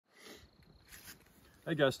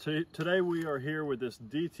Hey guys, today we are here with this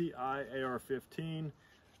DTI AR-15.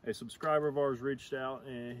 A subscriber of ours reached out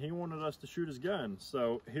and he wanted us to shoot his gun.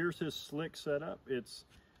 So here's his slick setup. It's,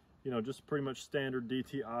 just pretty much standard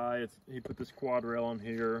DTI. He put this quad rail on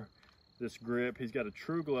here, this grip. He's got a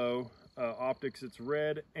TruGlo optics. It's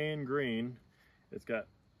red and green. It's got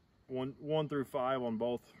 1 through 5 on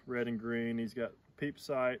both red and green. He's got peep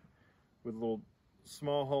sight with a little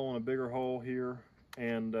small hole and a bigger hole here,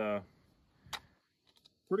 and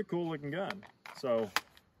pretty cool looking gun. So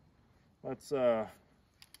let's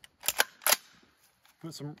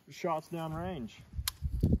put some shots down range.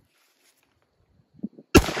 There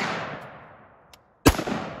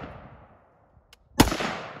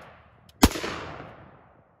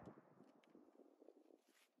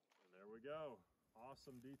we go.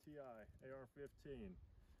 Awesome DTI AR-15.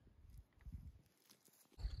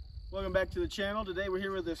 Welcome back to the channel. Today we're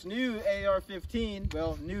here with this new AR-15.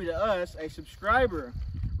 Well, new to us. A subscriber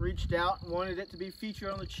reached out and wanted it to be featured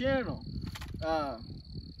on the channel.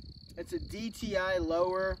 It's a DTI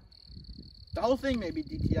lower. The whole thing may be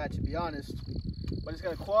DTI, to be honest, but it's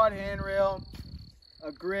got a quad handrail,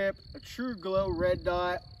 a grip, a TruGlo red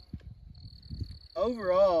dot.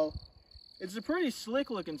 Overall, it's a pretty slick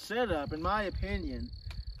looking setup in my opinion,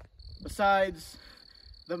 besides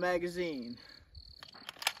the magazine.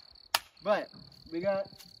 But we got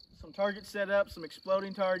some targets set up, some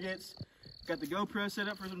exploding targets. Got the GoPro set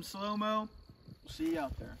up for some slow-mo. We'll see you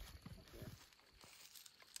out there.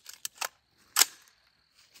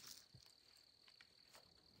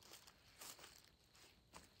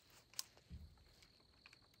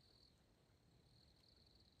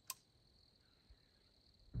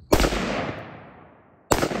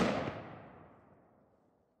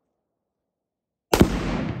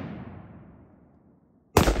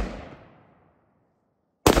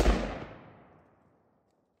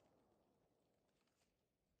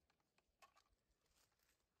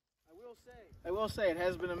 I will say it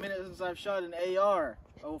has been a minute since I've shot an AR.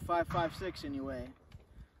 0556 anyway.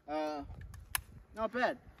 Not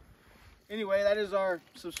bad. Anyway, that is our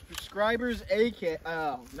subscribers AK.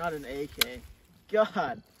 Oh, not an AK.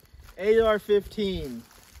 God. AR-15.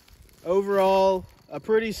 Overall, a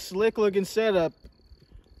pretty slick looking setup.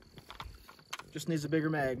 Just needs a bigger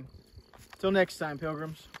mag. Till next time,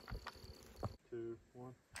 pilgrims. 2